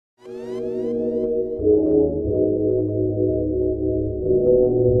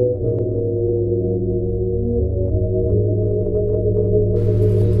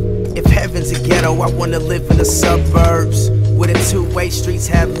I wanna live in the suburbs, where the two-way streets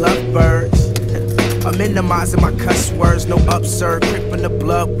have lovebirds. I'm minimizing my cuss words, no absurd, cripping the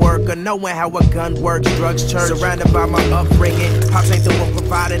blood work, or knowing how a gun works, drugs church, surrounded by my upbringing. Pops ain't the one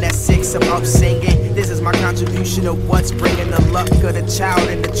providing that six, I'm up singing. This is my contribution of what's bringing the luck of the child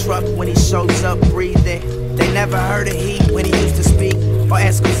in the truck when he shows up breathing. They never heard of heat when he used to speak, or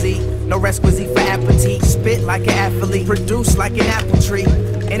exquisite, no requisite for appetite. Spit like an athlete, produce like an apple tree,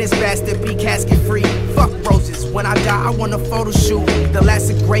 and his bastard be casket free. Fuck roses, when I die I want a photo shoot. The last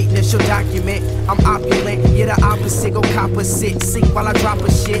of greatness you'll document. I'm opulent, yeah the opposite, go copper sit. Sink while I drop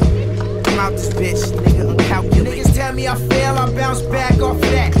a shit. I'm out this bitch, nigga, uncalculate. Niggas tell me I fail, I bounce back off of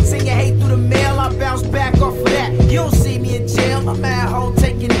that. Send your hate through the mail, I bounce back off of that. You don't see me in jail, I'm at home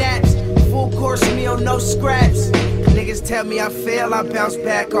taking naps. Full course meal, no scraps. Niggas tell me I fail, I bounce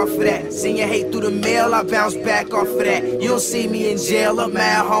back off of that. Send your hate through the mail, I bounce back off of that. You don't see me in jail, I'm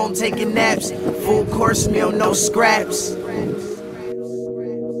at home taking naps. Full course meal, no scraps.